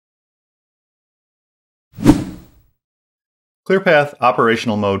ClearPath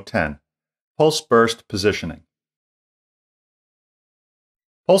Operational Mode 10, Pulse Burst Positioning.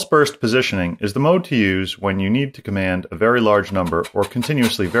 Pulse burst positioning is the mode to use when you need to command a very large number or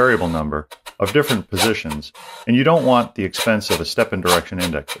continuously variable number of different positions, and you don't want the expense of a step and direction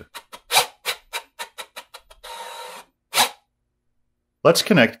indexer. Let's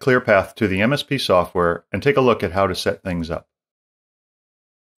connect ClearPath to the MSP software and take a look at how to set things up.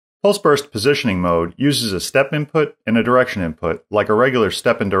 Pulse burst positioning mode uses a step input and a direction input like a regular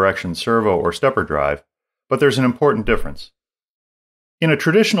step and direction servo or stepper drive, but there's an important difference. In a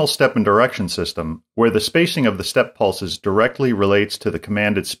traditional step and direction system, where the spacing of the step pulses directly relates to the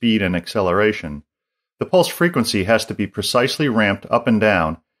commanded speed and acceleration, the pulse frequency has to be precisely ramped up and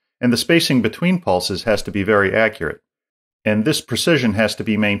down, and the spacing between pulses has to be very accurate. And this precision has to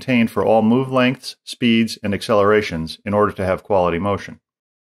be maintained for all move lengths, speeds, and accelerations in order to have quality motion.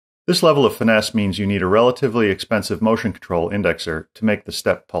 This level of finesse means you need a relatively expensive motion control indexer to make the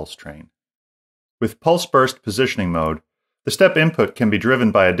step pulse train. With pulse burst positioning mode, the step input can be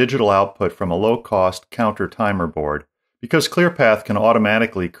driven by a digital output from a low-cost counter timer board because ClearPath can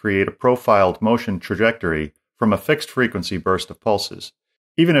automatically create a profiled motion trajectory from a fixed frequency burst of pulses,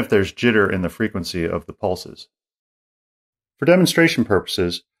 even if there's jitter in the frequency of the pulses. For demonstration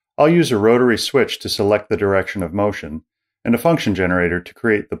purposes, I'll use a rotary switch to select the direction of motion and a function generator to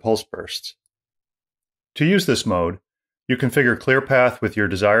create the pulse bursts. To use this mode, you configure ClearPath with your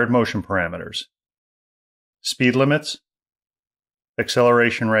desired motion parameters: speed limits,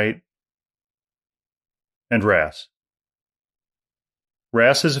 acceleration rate, and RAS.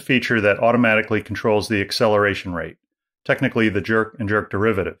 RAS is a feature that automatically controls the acceleration rate, technically the jerk and jerk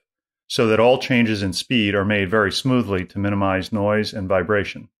derivative, so that all changes in speed are made very smoothly to minimize noise and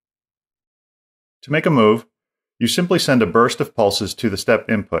vibration. To make a move, you simply send a burst of pulses to the step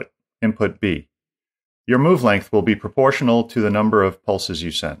input, input B. Your move length will be proportional to the number of pulses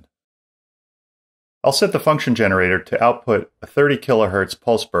you send. I'll set the function generator to output a 30 kHz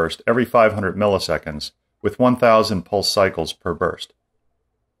pulse burst every 500 milliseconds with 1,000 pulse cycles per burst.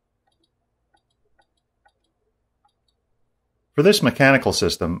 For this mechanical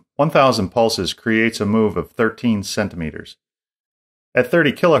system, 1,000 pulses creates a move of 13 centimeters. At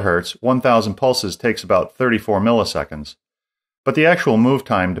 30 kHz, 1,000 pulses takes about 34 milliseconds, but the actual move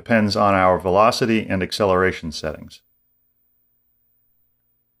time depends on our velocity and acceleration settings.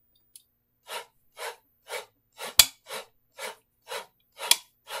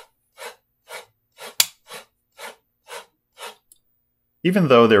 Even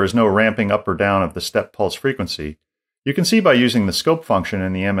though there is no ramping up or down of the step pulse frequency, you can see by using the scope function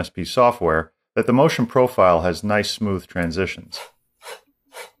in the MSP software that the motion profile has nice smooth transitions.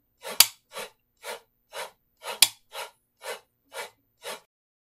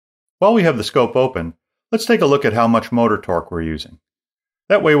 While we have the scope open, let's take a look at how much motor torque we're using.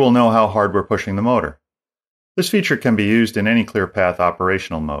 That way we'll know how hard we're pushing the motor. This feature can be used in any ClearPath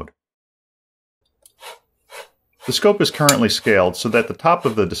operational mode. The scope is currently scaled so that the top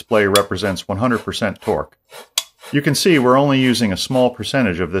of the display represents 100% torque. You can see we're only using a small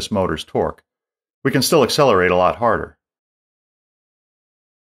percentage of this motor's torque. We can still accelerate a lot harder.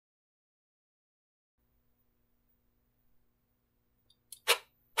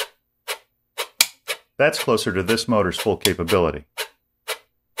 That's closer to this motor's full capability.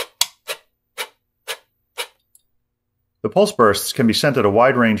 The pulse bursts can be sent at a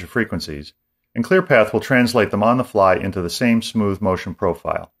wide range of frequencies, and ClearPath will translate them on the fly into the same smooth motion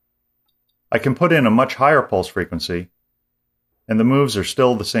profile. I can put in a much higher pulse frequency, and the moves are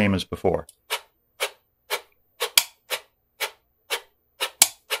still the same as before.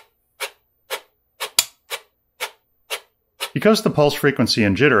 Because the pulse frequency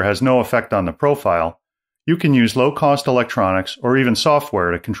and jitter has no effect on the profile, you can use low-cost electronics or even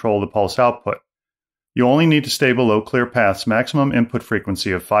software to control the pulse output. You only need to stay below ClearPath's maximum input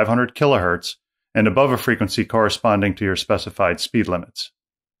frequency of 500 kHz and above a frequency corresponding to your specified speed limits.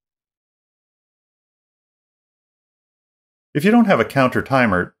 If you don't have a counter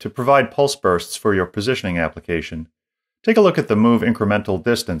timer to provide pulse bursts for your positioning application, take a look at the Move Incremental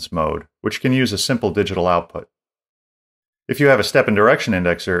Distance mode, which can use a simple digital output. If you have a step and direction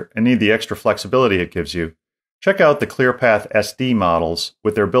indexer and need the extra flexibility it gives you, check out the ClearPath SD models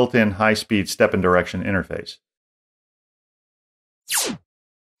with their built-in high-speed step and direction interface.